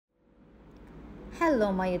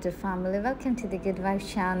Hello my YouTube family, welcome to the Good Vibe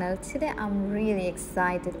channel. Today I'm really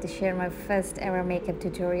excited to share my first ever makeup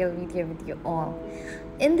tutorial video with you all.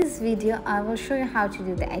 In this video I will show you how to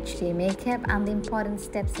do the HD makeup and the important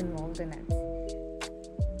steps involved in it.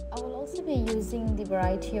 I will also be using the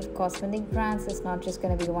variety of cosmetic brands. It's not just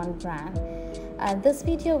going to be one brand. This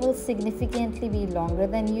video will significantly be longer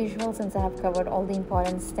than usual since I have covered all the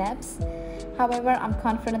important steps. However, I'm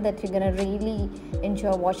confident that you're going to really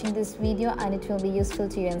enjoy watching this video and it will be useful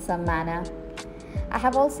to you in some manner. I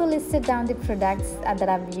have also listed down the products that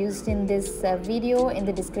I've used in this video in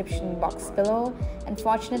the description box below.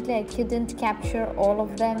 Unfortunately, I couldn't capture all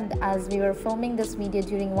of them as we were filming this video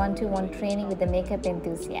during one-to-one training with the makeup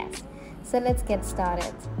enthusiast. So let's get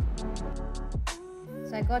started.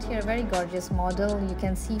 So I got here a very gorgeous model. You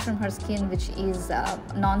can see from her skin, which is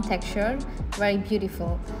non-textured, very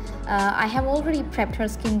beautiful. I have already prepped her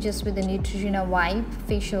skin just with the Neutrogena wipe,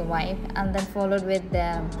 facial wipe, and then followed with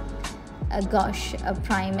the Gush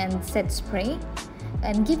prime and set spray,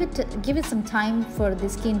 and give it some time for the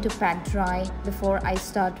skin to pat dry before I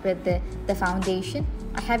start with the foundation.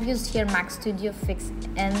 I have used here MAC Studio Fix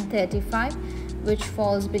N35, which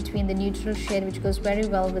falls between the neutral shade, which goes very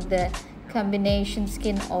well with the combination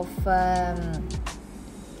skin of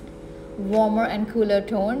warmer and cooler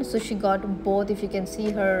tone. So she got both. If you can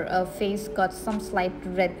see, her face got some slight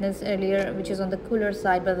redness earlier, which is on the cooler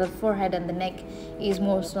side, but the forehead and the neck is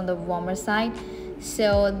most on the warmer side.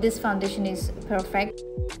 So this foundation is perfect.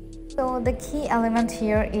 So the key element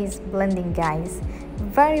here is blending, guys.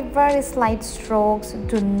 Very slight strokes.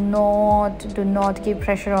 Do not give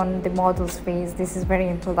pressure on the model's face. This is very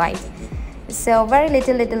impolite. So very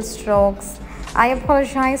little strokes. I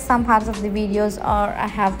apologize, some parts of the videos I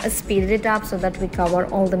have speeded it up so that we cover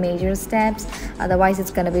all the major steps, otherwise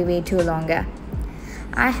it's going to be way too longer.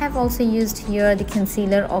 I have also used here the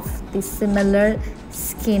concealer of the similar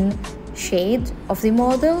skin shade of the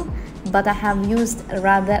model, but I have used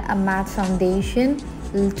rather a matte foundation,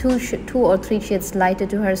 two or three shades lighter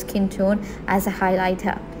to her skin tone as a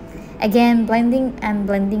highlighter. Again, blending and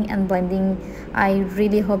blending. I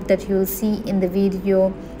really hope that you will see in the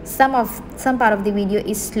video some part of the video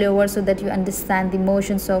is slower so that you understand the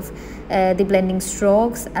motions of the blending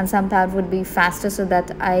strokes, and some part would be faster so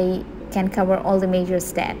that I can cover all the major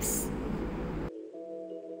steps.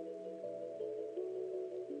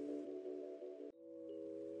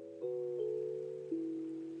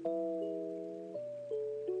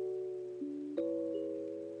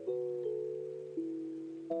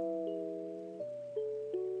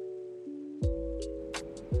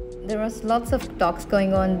 There was lots of talks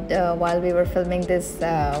going on while we were filming this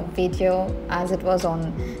video, as it was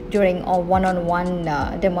during a one-on-one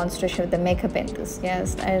demonstration with the makeup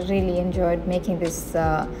enthusiast. I really enjoyed making this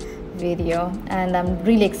video, and I'm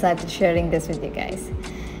really excited sharing this with you guys.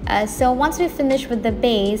 So once we finish with the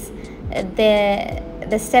base,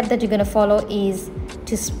 the step that you're going to follow is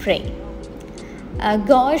to spray.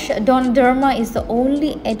 Gosh, Derma is the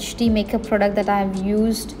only HD makeup product that I've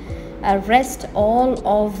used. Rest all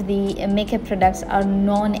of the makeup products are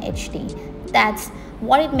non-HD. That's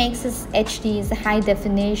what it makes us HD. Is the high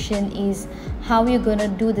definition, is how you're gonna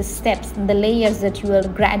do the steps and the layers that you are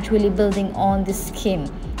gradually building on the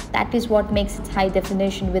skin. That is what makes it high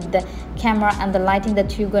definition. With the camera and the lighting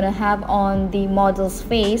that you're gonna have on the model's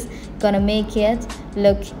face, gonna make it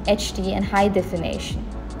look HD and high definition.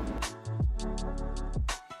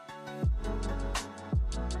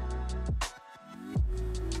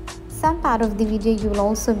 Some part of the video you will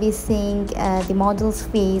also be seeing the model's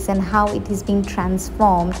face and how it is being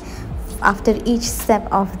transformed after each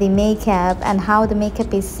step of the makeup, and how the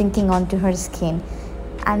makeup is sinking onto her skin,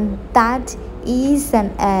 and that is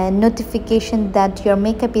a notification that your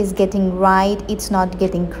makeup is getting right, it's not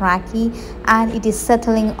getting cracky, and it is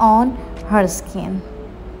settling on her skin.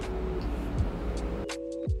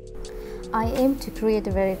 I aim to create a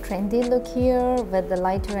very trendy look here with the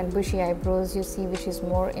lighter and bushy eyebrows you see, which is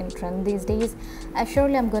more in trend these days.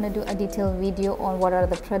 Surely I'm going to do a detailed video on what are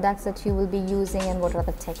the products that you will be using and what are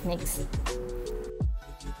the techniques.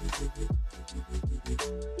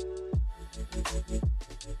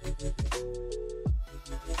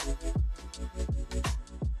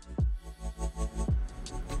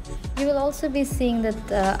 You will also be seeing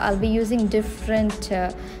that I'll be using different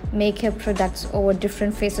makeup products over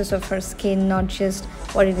different phases of her skin, not just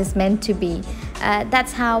what it is meant to be.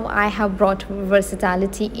 That's how I have brought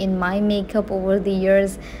versatility in my makeup over the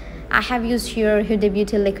years. I have used here Huda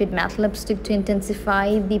Beauty Liquid Matte Lipstick to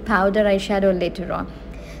intensify the powder eyeshadow later on.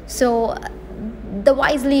 So the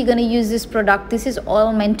wisely you're going to use this product. This is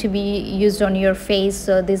all meant to be used on your face,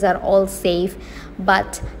 so these are all safe.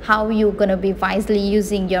 but how you're gonna be wisely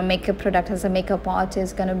using your makeup product as a makeup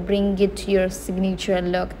artist, gonna bring it to your signature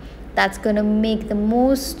look. That's gonna make the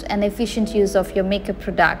most and efficient use of your makeup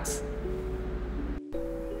products.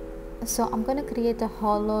 So I'm going to create a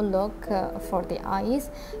hollow look for the eyes,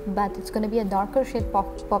 but it's going to be a darker shade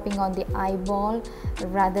popping on the eyeball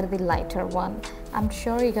rather the lighter one. I'm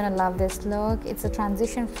sure you're going to love this look. It's a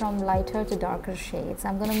transition from lighter to darker shades.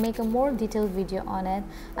 I'm going to make a more detailed video on it.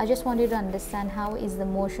 I just want you to understand how is the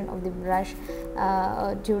motion of the brush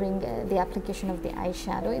during the application of the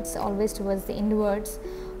eyeshadow. It's always towards the inwards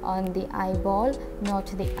on the eyeball, not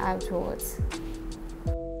the outwards.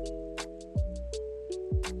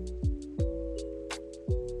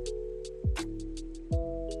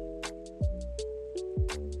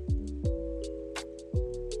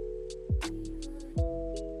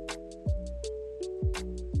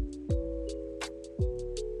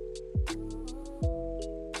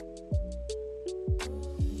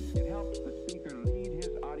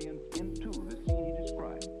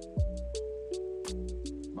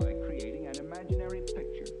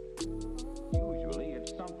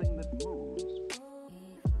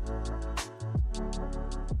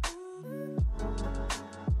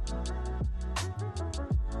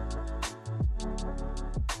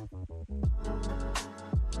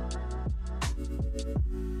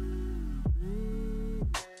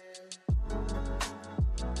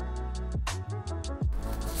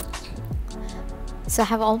 So I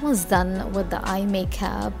have almost done with the eye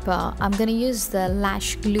makeup. I'm gonna use the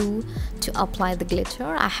lash glue to apply the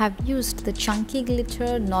glitter. I have used the chunky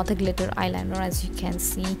glitter, not a glitter eyeliner, as you can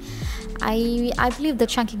see. I believe the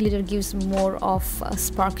chunky glitter gives more of a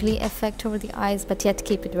sparkly effect over the eyes, but yet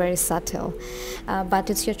keep it very subtle. But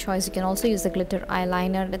it's your choice. You can also use the glitter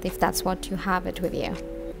eyeliner if that's what you have it with you.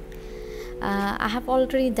 I have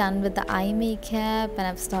already done with the eye makeup and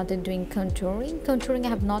I've started doing contouring. Contouring, I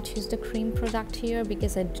have not used a cream product here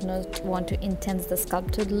because I do not want to intense the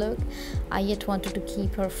sculpted look. I yet wanted to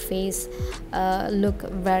keep her face look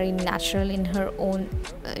very natural in her own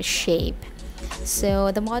shape.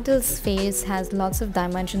 So the model's face has lots of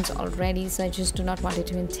dimensions already, so I just do not want it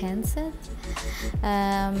to intense it.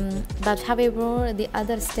 But however, the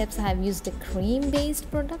other steps I have used a cream based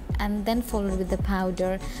product and then followed with the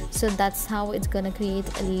powder, so that's how it's gonna create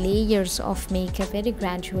layers of makeup very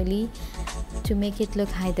gradually to make it look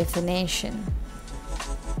high definition.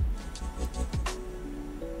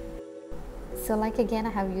 So like again,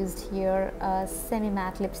 I have used here a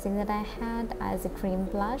semi-matte lipstick that I had as a cream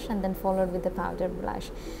blush and then followed with the powder blush.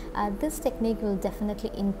 This technique will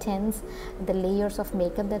definitely intense the layers of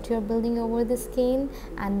makeup that you're building over the skin,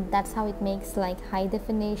 and that's how it makes like high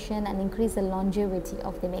definition and increase the longevity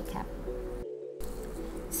of the makeup.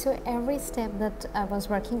 So every step that I was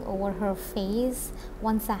working over her face,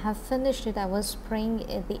 once I have finished it, I was spraying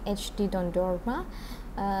the HD Dondorma.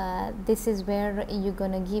 This is where you're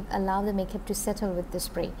gonna allow the makeup to settle with the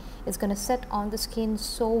spray. It's gonna set on the skin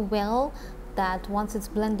so well that once it's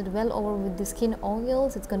blended well over with the skin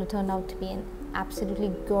oils, it's gonna turn out to be an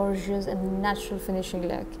absolutely gorgeous and natural finishing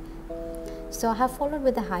look. So I have followed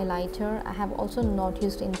with the highlighter. I have also not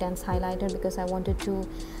used intense highlighter because I wanted to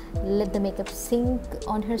let the makeup sink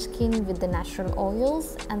on her skin with the natural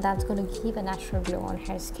oils, and that's going to give a natural glow on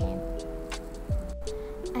her skin.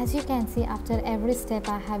 As you can see, after every step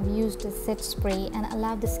I have used a set spray and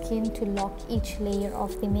allowed the skin to lock each layer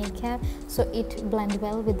of the makeup so it blends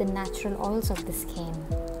well with the natural oils of the skin.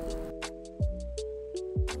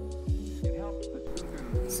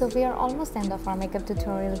 So we are almost end of our makeup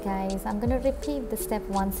tutorial, guys. I'm gonna repeat the step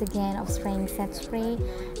once again of spraying set spray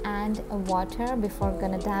and water before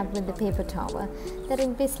gonna dab with the paper towel. There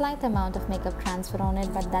will be a slight amount of makeup transfer on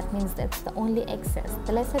it, but that means that's the only excess.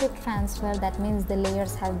 The lesser it transfer, that means the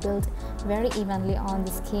layers have built very evenly on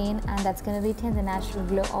the skin, and that's gonna retain the natural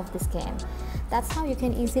glow of the skin. That's how you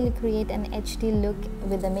can easily create an HD look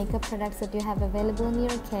with the makeup products that you have available in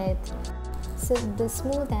your kit. So the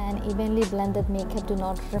smooth and evenly blended makeup do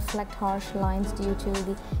not reflect harsh lines due to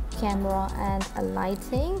the camera and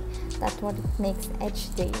lighting. That's what it makes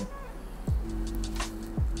HD.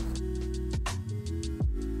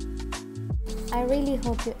 I really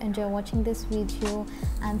hope you enjoy watching this video,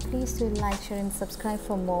 and please do like, share and subscribe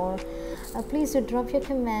for more. Please do drop your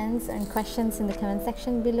comments and questions in the comment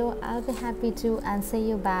section below. I'll be happy to answer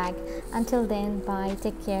you back. Until then, bye,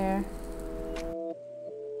 take care.